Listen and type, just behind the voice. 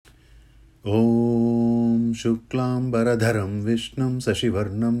ॐ शुक्लाम्बरधरं विष्णुं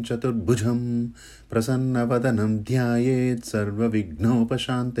शशिवर्णं चतुर्भुजं प्रसन्नवदनं ध्यायेत्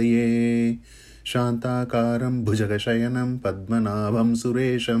सर्वविघ्नोपशान्तये। शान्ताकारं भुजगशयनं पद्मनाभं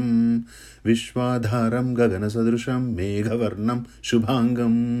सुरेशं विश्वाधारं गगनसदृशं मेघवर्णं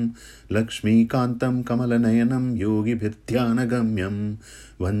शुभांगं लक्ष्मीकान्तं कमलनयनं योगिभिर्ध्यानगम्यं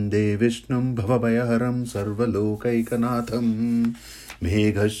वन्दे विष्णुं भवभयहरं सर्वलोकैकनाथं।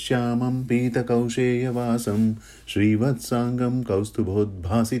 मेघश्यामं पीतकौशेयवासं श्रीवत्सांगं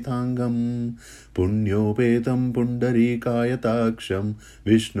कौस्तुभोद्भासितांगं पुण्योपेतं पुण्डरीकायताक्षं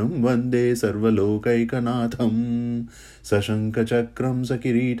विष्णुं वन्दे सर्वलोकैकनाथं। सशङ्खचक्रं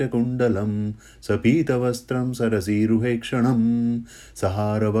सकिरीटकुण्डलं सपीतवस्त्रं सरसीरुहेक्षणं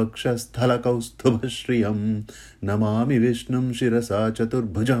सहारवक्षस्थलकौस्तुभश्रियं नमामि विष्णुं शिरसा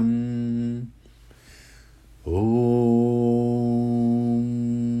चतुर्भुजम्। ॐ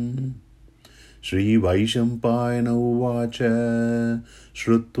श्रीवैशम्पायन उवाच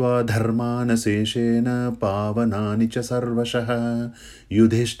श्रुत्वा धर्मानशेषेण पावनानि च सर्वशः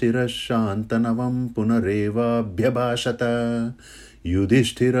युधिष्ठिरः शान्तनवं पुनरेवाभ्यभाषत।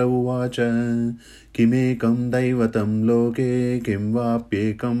 युधिष्ठिर उवाच किमेकं दैवतं लोके किं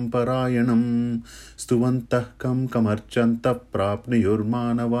वाप्येकं परायणं स्तुवन्तः कमर्चन्तः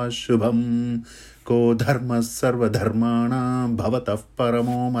प्राप्नुयुर्मानवाः शुभम् को धर्मः सर्वधर्माणां भवतः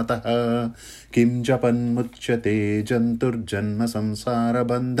परमो मतः किं जपन्मुच्यते जन्तुर्जन्म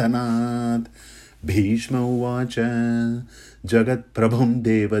संसारबन्धनात्। भीष्म उवाच जगत्प्रभुं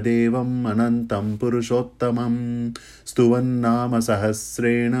देवदेवम् अनन्तं पुरुषोत्तमं स्तुवन्नाम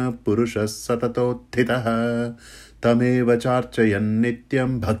सहस्रेण पुरुषः सततोत्थितः तमेव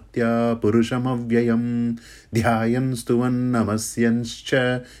चार्चयन्नित्यं भक्त्या पुरुषमव्ययं ध्यायन् स्तुवन् नमस्यंश्च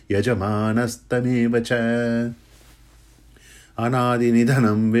यजमानस्तमेव च।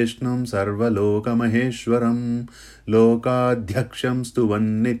 अनादिनिधनं विष्णुं सर्वलोकमहेश्वरं लोकाध्यक्षं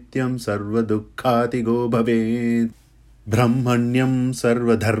स्तुवन्नित्यं सर्वदुःखातिगो भवेत्। ब्रह्मण्यं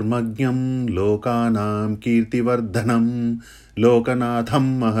सर्वधर्मज्ञं लोकानां कीर्तिवर्धनं लोकनाथं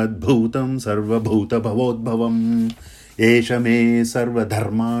महद्भूतं सर्वभूतभवोद्भवम् एष मे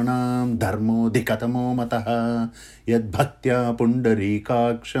सर्वधर्माणां धर्मोऽधिकतमो मतः यद्भक्त्या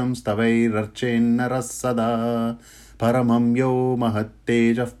पुण्डरीकाक्षं स्तवैरर्चेन्नरः सदा। परमं यो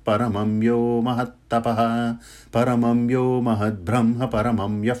महत्तेजः परमं यो महत्तपः परमं यो महद्ब्रह्म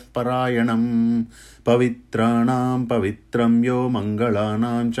परमं यः परायणं पवित्राणां पवित्रं यो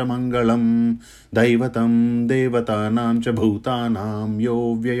मङ्गलानां च मङ्गलं दैवतं देवतानां च भूतानां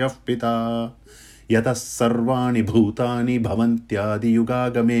यो व्ययः पिता। यतः सर्वाणि भूतानि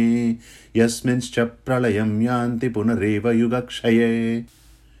भवन्त्यादियुगागमे यस्मिंश्च प्रलयं यान्ति पुनरेव युगक्षये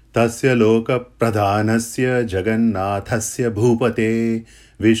तस्य लोकप्रधानस्य जगन्नाथस्य भूपते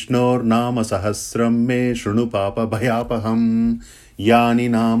विष्णोर्नाम सहस्रं मे शृणु पापभयापहम्। यानि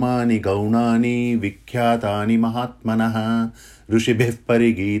नामानि गौणानि विख्यातानि महात्मनः ऋषिभिः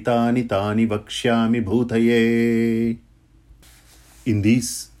परिगीतानि तानि वक्ष्यामि भूतये। In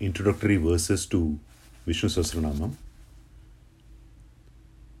these introductory verses to Vishnu Sahasranamam,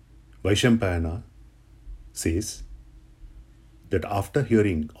 Vaishampayana says that after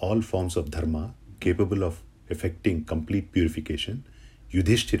hearing all forms of dharma capable of effecting complete purification,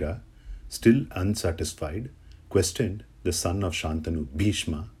 Yudhishthira, still unsatisfied, questioned the son of Shantanu,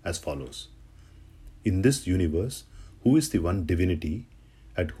 Bhishma, as follows. In this universe, who is the one divinity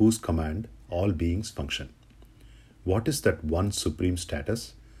at whose command all beings function? What is that one supreme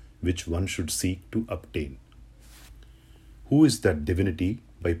status which one should seek to obtain? Who is that divinity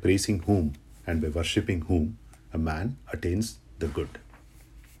by praising whom and by worshipping whom a man attains the good?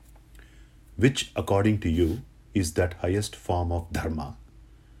 Which, according to you, is that highest form of dharma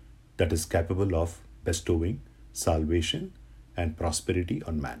that is capable of bestowing salvation and prosperity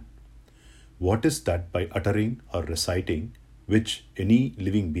on man? What is that by uttering or reciting which any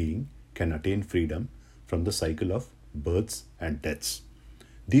living being can attain freedom from the cycle of births and deaths?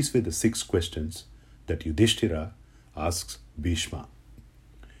 These were the 6 questions that Yudhishthira asks Bhishma.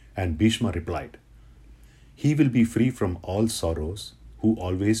 And Bhishma replied, he will be free from all sorrows who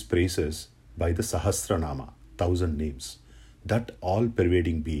always praises by the Sahasranama, 1000 names, that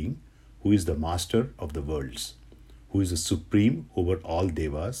all-pervading being who is the master of the worlds, who is the supreme over all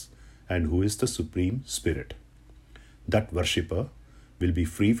devas and who is the supreme spirit. That worshipper will be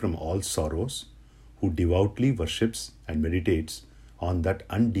free from all sorrows who devoutly worships and meditates on that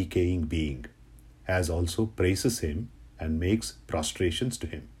undecaying being, as also praises him and makes prostrations to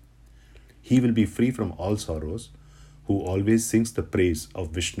him. He will be free from all sorrows who always sings the praise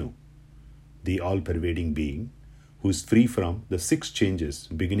of Vishnu, the all-pervading being, who is free from the 6 changes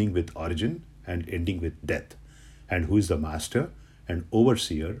beginning with origin and ending with death, and who is the master and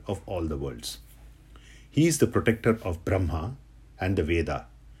overseer of all the worlds. He is the protector of Brahma and the Veda.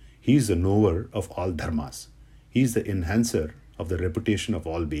 He is the knower of all dharmas. He is the enhancer of the reputation of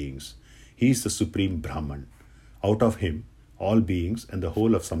all beings. He is the supreme Brahman. Out of him, all beings and the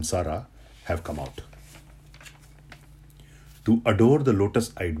whole of samsara have come out. To adore the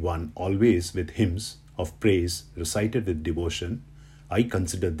lotus-eyed one always with hymns of praise recited with devotion, I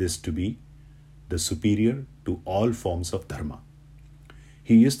consider this to be the superior to all forms of dharma.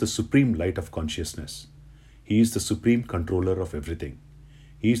 He is the supreme light of consciousness. He is the supreme controller of everything.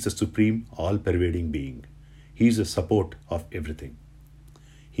 He is the supreme all-pervading being. He is the support of everything.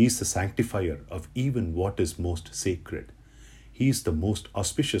 He is the sanctifier of even what is most sacred. He is the most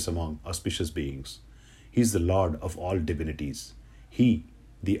auspicious among auspicious beings. He is the Lord of all divinities. He,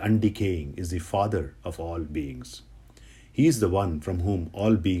 the undecaying, is the Father of all beings. He is the one from whom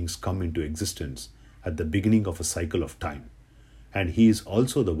all beings come into existence at the beginning of a cycle of time, and he is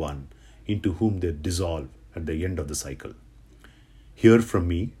also the one into whom they dissolve at the end of the cycle. Hear from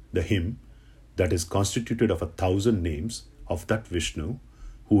me the hymn that is constituted of 1,000 names of that Vishnu,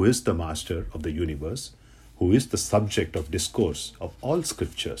 who is the master of the universe, who is the subject of discourse of all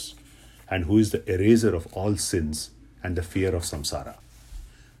scriptures, and who is the eraser of all sins and the fear of samsara.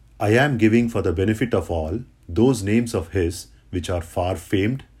 I am giving for the benefit of all those names of his which are far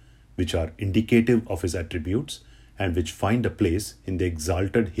famed, which are indicative of his attributes, and which find a place in the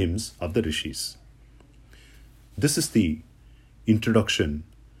exalted hymns of the rishis. This is the introduction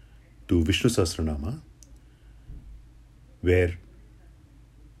to Vishnu Sahasranama, where,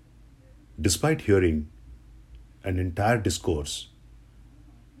 despite hearing an entire discourse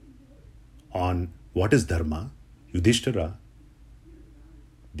on what is dharma, Yudhishthira,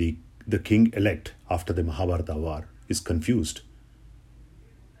 the king-elect after the Mahabharata war, is confused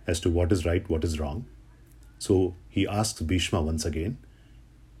as to what is right, what is wrong. So he asks Bhishma once again,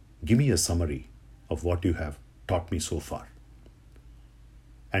 give me a summary of what you have taught me so far.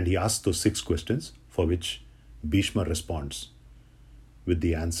 And he asks those 6 questions, for which Bhishma responds with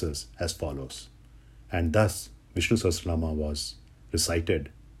the answers as follows. And thus Vishnu Sahasranama was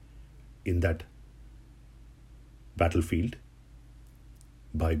recited in that battlefield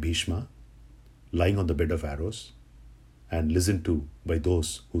by Bhishma, lying on the bed of arrows, and listened to by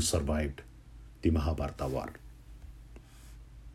those who survived the Mahabharata war.